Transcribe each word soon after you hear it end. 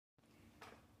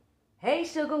Hey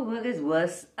Sugar Wugas,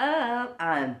 what's up?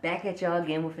 I'm back at y'all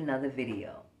again with another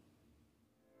video.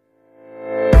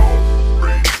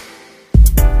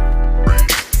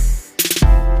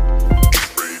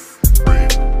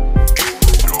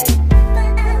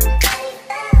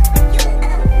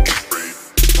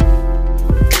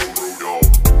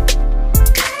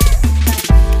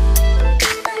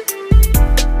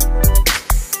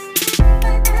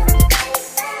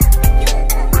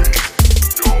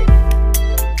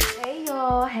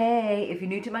 If you're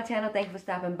new to my channel, thank you for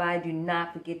stopping by. Do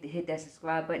not forget to hit that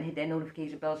subscribe button, hit that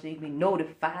notification bell so you can be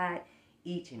notified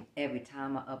each and every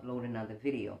time I upload another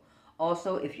video.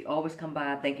 Also, if you always come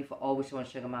by, thank you for always showing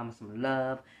Sugar Mama some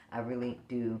love. I really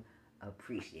do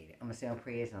appreciate it. I'm going to say our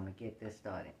prayers and I'm going to get this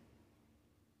started.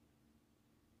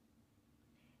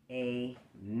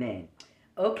 Amen.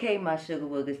 Okay, my Sugar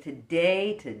Wuggers,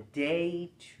 today,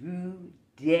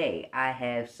 I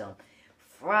have some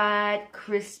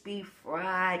crispy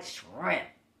fried shrimp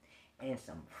and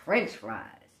some French fries.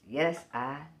 Yes,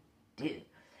 I do.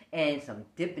 And some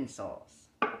dipping sauce.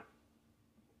 I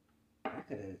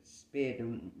could have spared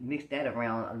to mix that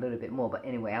around a little bit more, but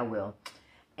anyway, I will.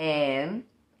 And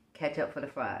ketchup for the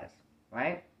fries,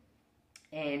 right?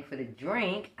 And for the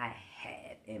drink, I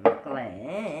have in my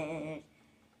glass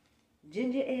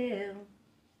ginger ale.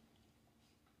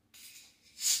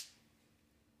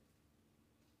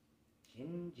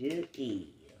 Ginger ale.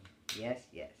 Yes,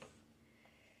 yes.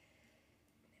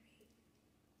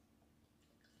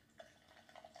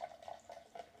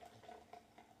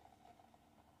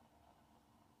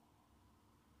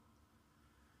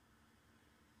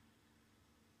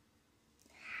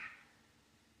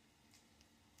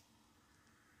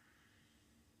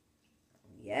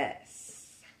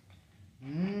 Yes.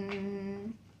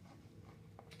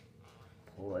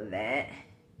 Pour that.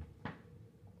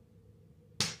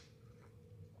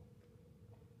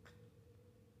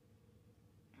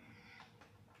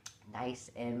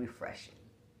 Nice and refreshing.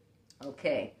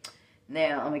 Okay,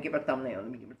 now I'm gonna get my thumbnail.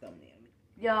 Let me get my thumbnail.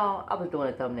 Y'all, I was doing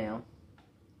a thumbnail.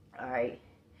 Alright,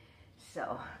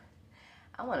 so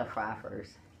I want to fry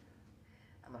first.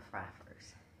 I'm gonna fry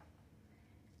first.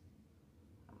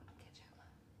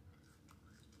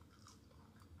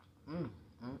 I'm gonna catch up.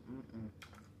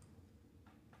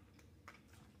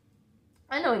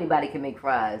 I know anybody can make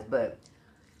fries, but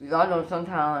y'all know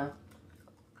sometimes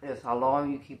it's how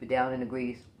long you keep it down in the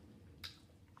grease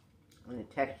and the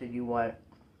texture you want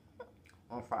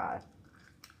on fries.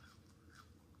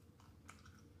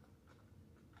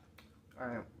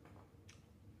 Alright.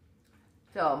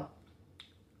 So,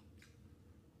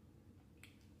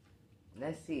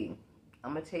 let's see.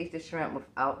 I'm going to taste the shrimp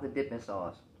without the dipping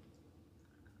sauce.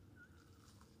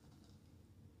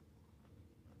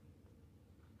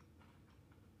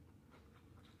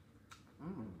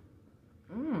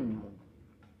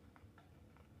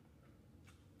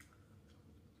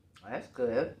 That's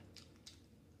good.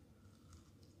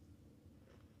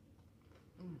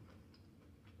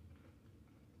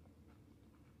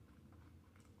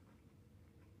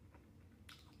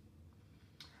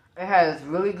 It has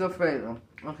really good flavor.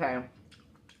 Okay.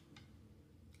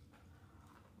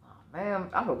 Oh, man,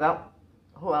 I forgot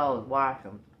who I was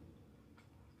watching.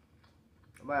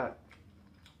 But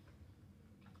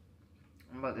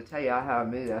I'm about to tell y'all how I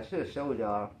made it. I should have showed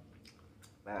y'all.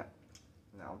 But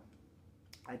no,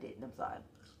 I didn't. I'm sorry.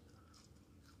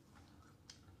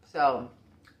 So,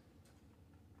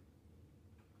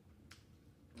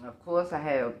 of course, I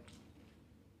had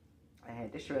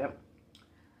the shrimp.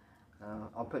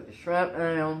 I'll put the shrimp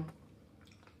in,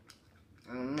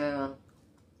 and then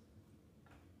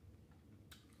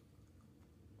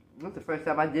this is the first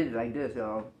time I did it like this,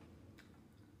 y'all.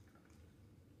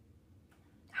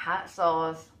 Hot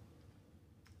sauce.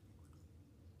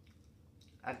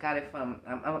 I got it from,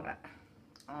 I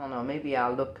don't know, maybe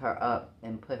I'll look her up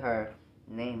and put her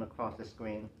name across the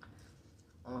screen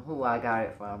on who I got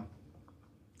it from.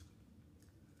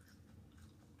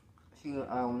 She,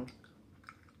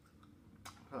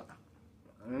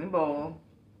 in a bowl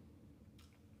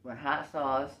with hot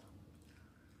sauce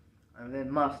and then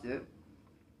mustard,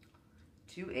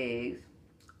 2 eggs,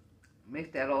 mix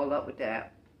that all up with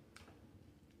that.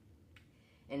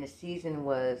 And the season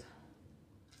was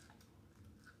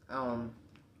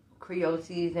Creole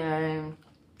season,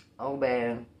 Old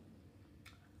Bay,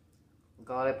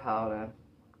 garlic powder,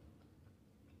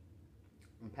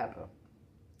 and pepper.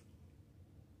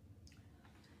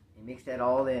 And mix that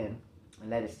all in and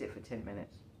let it sit for 10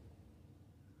 minutes.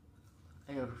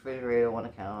 In the refrigerator on the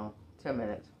counter, 10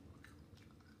 minutes.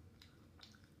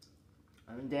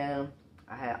 And then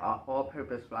I had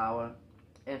all-purpose flour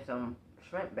and some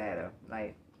shrimp batter,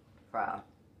 like fry.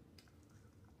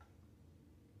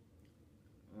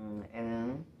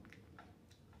 And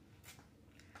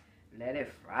let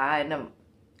it fry them.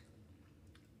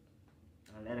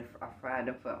 I fried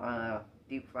them for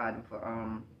deep fried them for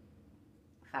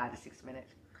 5 to 6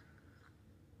 minutes.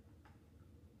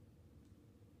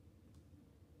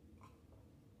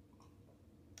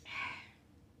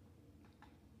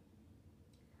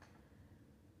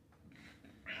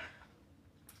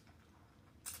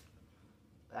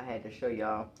 I had to show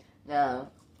y'all. Now,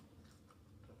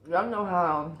 y'all know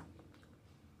how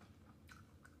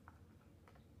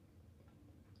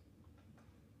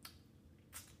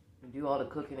you do all the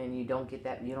cooking and you don't be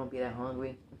that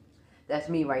hungry. That's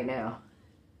me right now.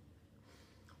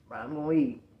 But I'm gonna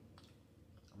eat.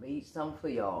 I'm gonna eat something for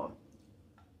y'all.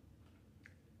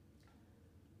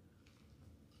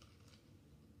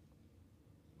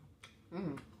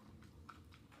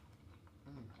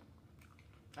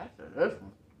 That's delicious.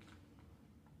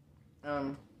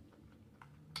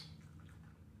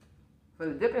 For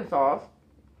the dipping sauce,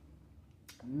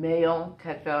 mayo,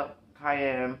 ketchup,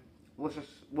 cayenne,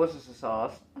 Worcestershire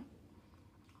sauce,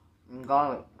 and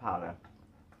garlic powder.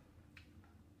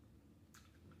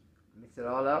 Mix it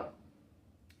all up,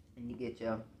 and you get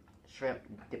your shrimp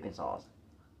dipping sauce.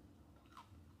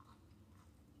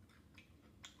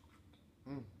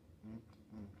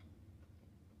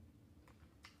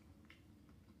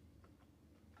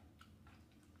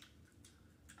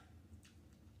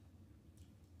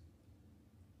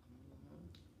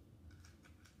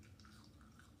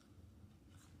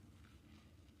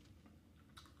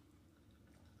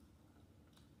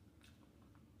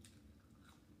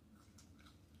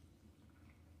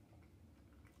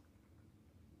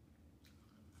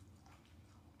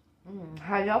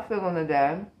 How y'all feeling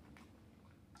today?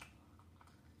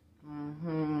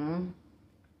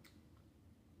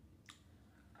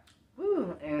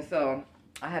 Whew. And so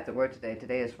I have to work today.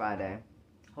 Today is Friday.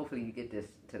 Hopefully you get this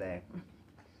today.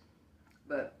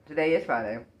 But today is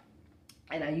Friday,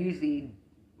 and I used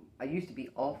to be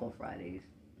off on Fridays.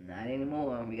 Not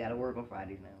anymore. We gotta work on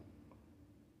Fridays now.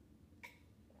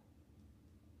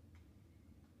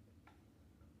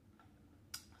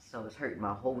 So it's hurting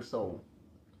my whole soul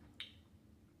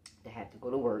to have to go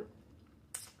to work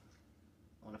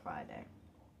on a Friday.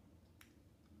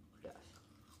 Yes.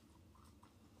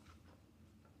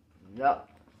 Yup.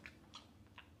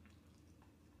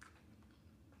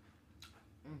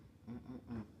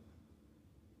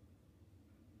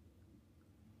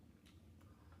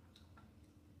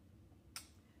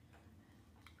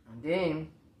 And then,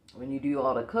 when you do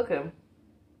all the cooking,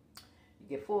 you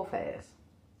get full fast.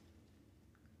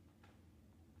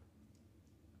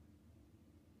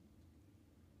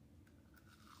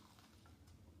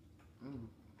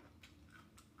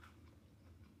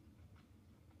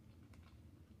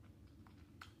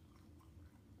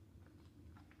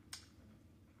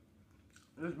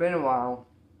 It's been a while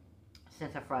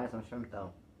since I fried some shrimp,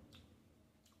 though.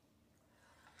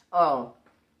 Oh.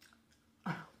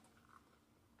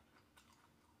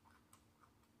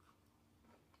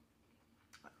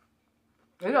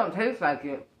 It don't taste like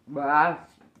it, but I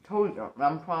told you,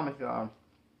 I promise y'all.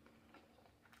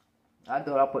 I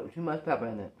thought I put too much pepper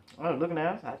in it. I was looking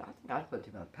at it, I think I put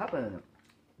too much pepper in it.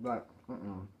 But,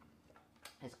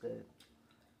 it's good.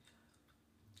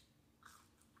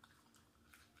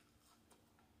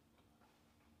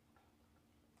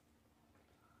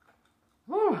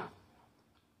 Whew. I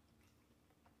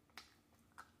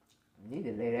need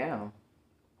to lay down.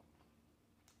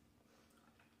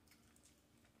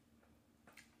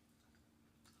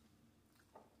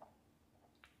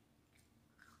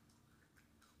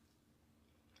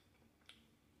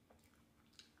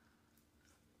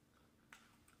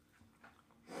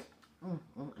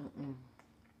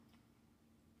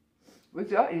 What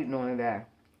y'all eating on today?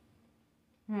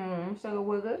 Sugar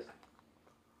Wugas?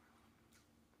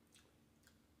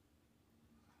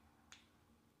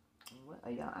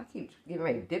 What y'all? I keep getting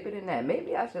ready to dip it in that.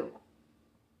 Maybe I should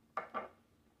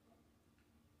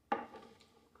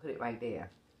put it right there.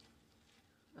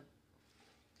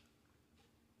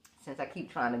 Since I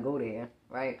keep trying to go there,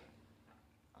 right?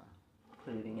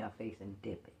 Put it in your face and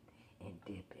dip it, and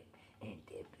dip it, and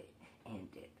dip it,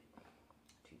 and dip it.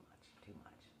 Too much, too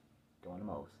much. Doing the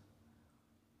most.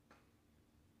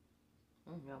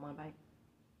 Y'all want a bite?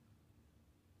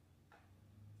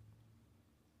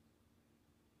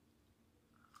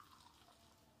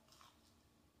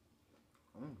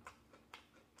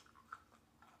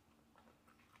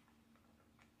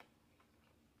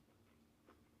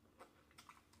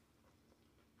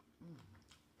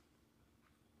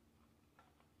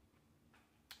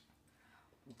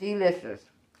 Delicious.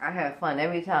 I have fun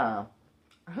every time.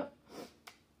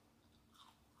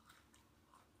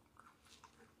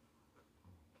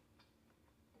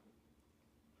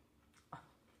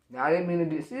 Now, I didn't mean to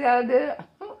do. See how I did it?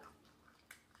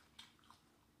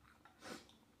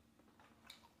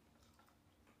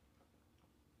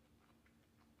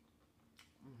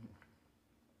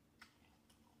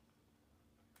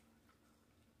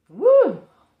 Woo!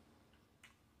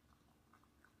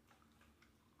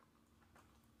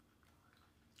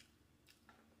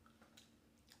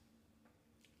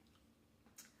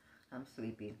 I'm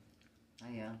sleepy. I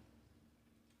am.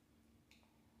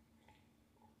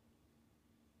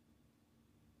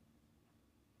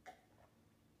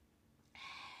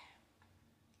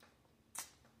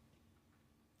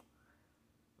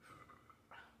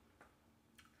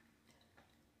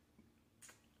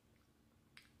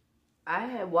 I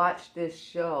had watched this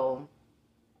show.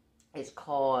 It's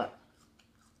called,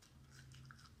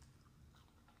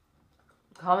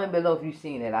 comment below if you've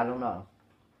seen it. I don't know.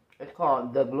 It's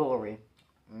called The Glory.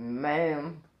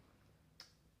 Man,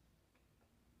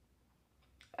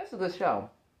 that's a good show.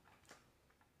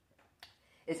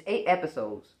 It's 8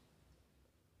 episodes.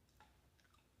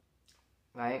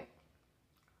 Right?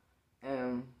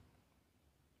 And,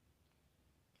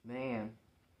 man,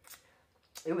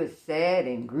 it was sad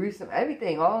and gruesome.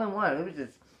 Everything all in one. It was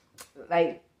just,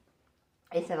 like,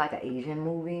 it's like an Asian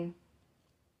movie.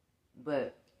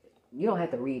 But you don't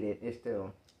have to read it. It's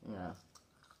still, you know.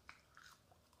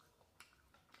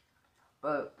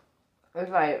 But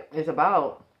it's like, it's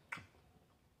about,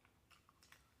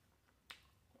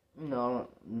 you know,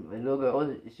 a little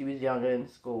girl. She was younger in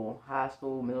school, high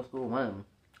school, middle school, one of them.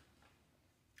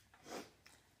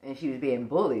 And she was being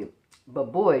bullied.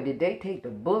 But boy, did they take the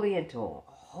bullying to a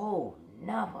whole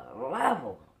nother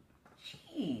level.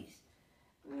 Jeez.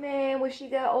 Man, when she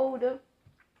got older,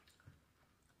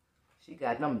 she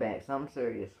got them back. Something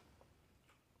serious.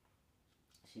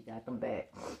 She got them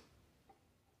back.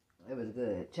 It was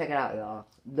good. Check it out, y'all.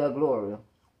 The Glory.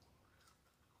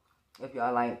 If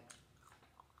y'all like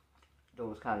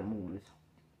those kind of movies.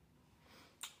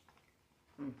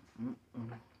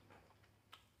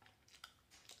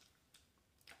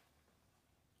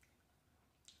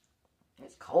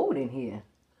 It's cold in here.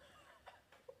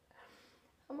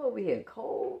 I'm over here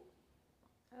cold.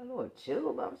 I know a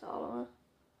chill bumps all on.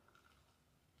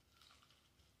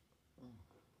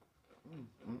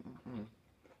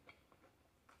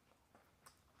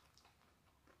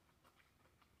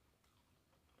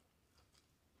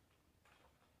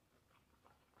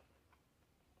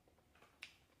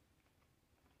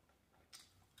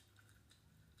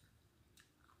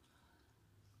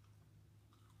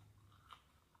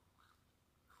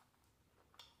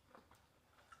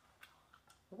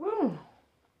 Woo.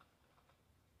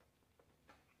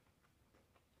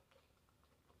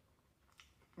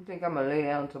 I think I'm gonna lay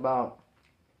down to about,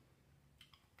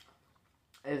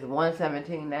 it's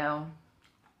 1:17 now.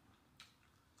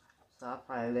 So I'll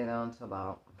probably lay down to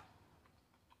about,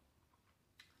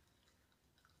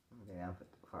 lay down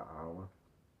for an hour,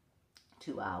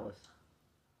 2 hours.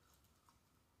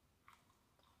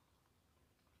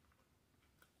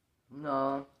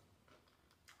 No.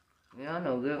 Yeah, I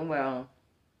know good and well.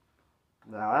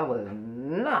 Well, I was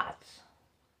not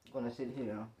gonna sit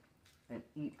here and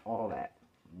eat all that.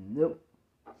 Nope.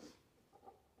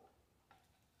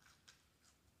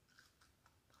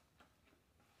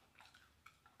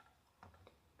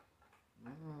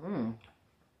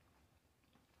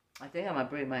 I think I might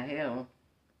braid my hair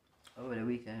over the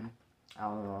weekend. I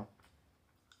don't know.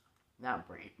 Not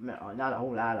braid, not a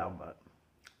whole lot of, but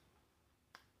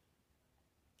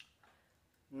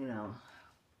you know.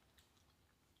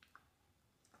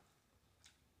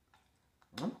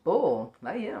 I'm full.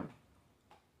 I am.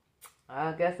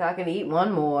 I guess I can eat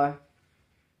one more.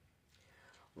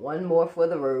 One more for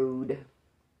the road.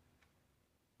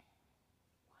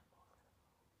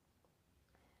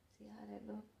 See how that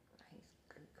look? Nice,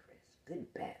 good, crisp,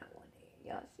 good batter on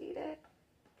there. Y'all see that?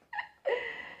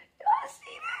 Y'all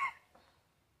see that?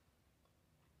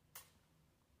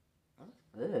 That's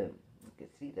good. You can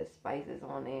see the spices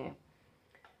on there.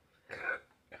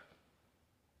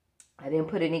 I didn't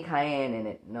put any cayenne in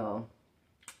it, no.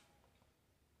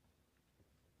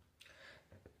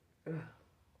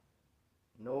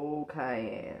 No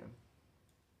cayenne.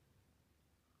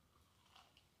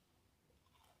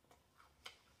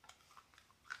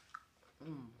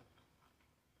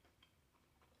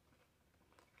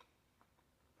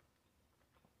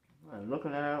 I'm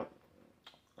looking at it.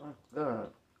 That's good.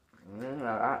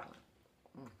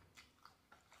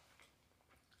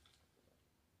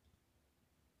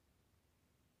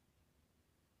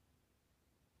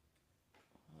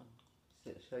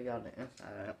 Show y'all the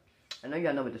inside. I know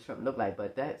y'all know what the shrimp look like,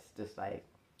 but that's just like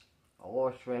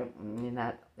all shrimp.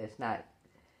 It's not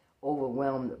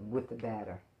overwhelmed with the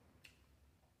batter.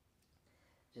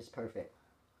 Just perfect.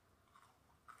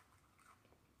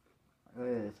 It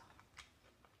is.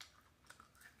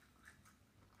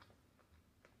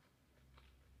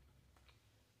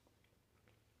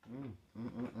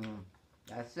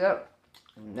 That's it.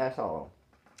 And that's all.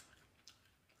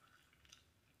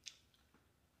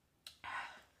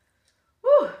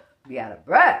 Whew. Be out of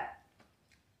breath.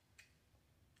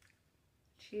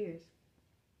 Cheers.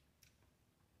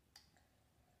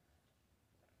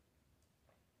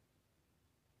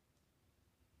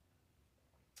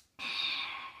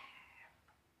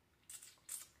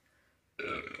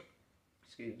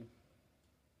 Excuse me.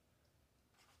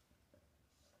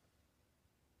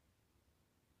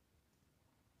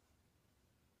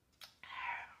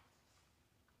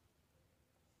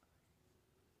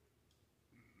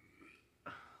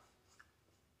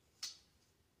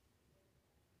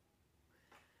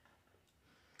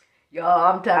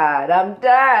 Y'all, I'm tired. I'm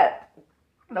tired.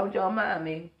 Don't y'all mind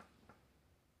me.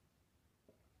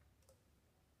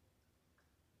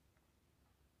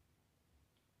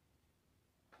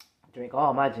 Drink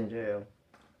all my ginger ale.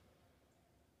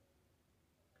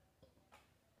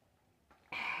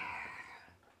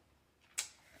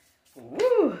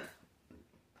 Woo!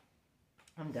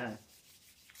 I'm done.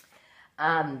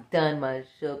 I'm done, my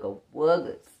sugar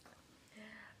wuggers.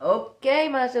 Okay,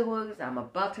 my sugar wuggers, I'm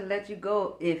about to let you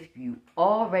go. If you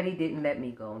already didn't let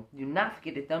me go, do not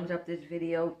forget to thumbs up this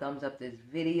video,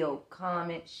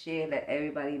 comment, share, let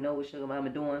everybody know what Sugar Mama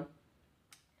doing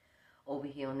over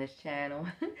here on this channel.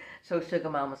 Show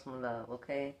Sugar Mama some love,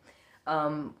 okay?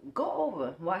 Go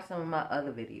over, watch some of my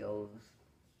other videos,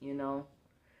 you know.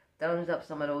 Thumbs up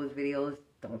some of those videos.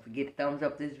 Don't forget to thumbs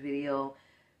up this video.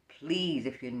 Please,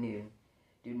 if you're new,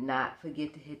 do not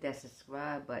forget to hit that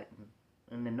subscribe button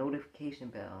and the notification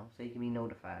bell so you can be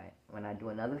notified when I do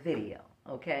another video,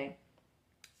 okay?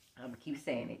 I'm gonna keep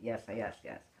saying it. Yes, yes,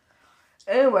 yes.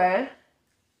 Anyway,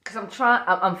 because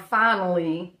I'm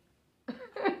finally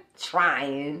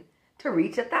trying to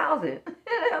reach 1,000.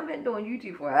 I've been doing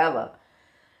YouTube forever,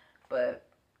 but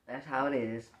that's how it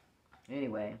is.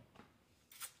 Anyway,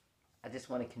 I just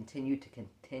want to continue to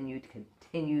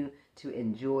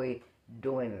enjoy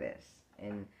doing this,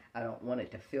 and I don't want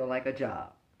it to feel like a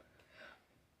job.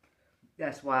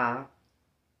 That's why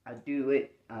I do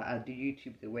it. I do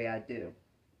YouTube the way I do.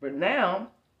 But now,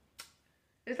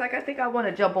 it's like I think I want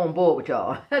to jump on board with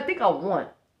y'all. I think I want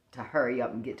to hurry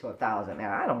up and get to 1,000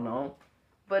 now. I don't know.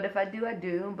 But if I do, I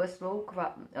do. But slow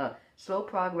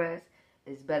progress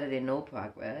is better than no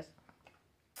progress.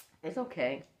 It's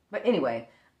okay. But anyway,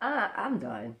 I'm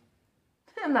done.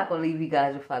 I'm not going to leave you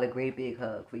guys without a great big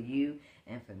hug for you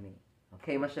and for me.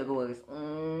 Okay, my sugar wuggers.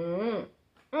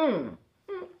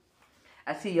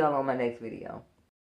 I'll see y'all on my next video.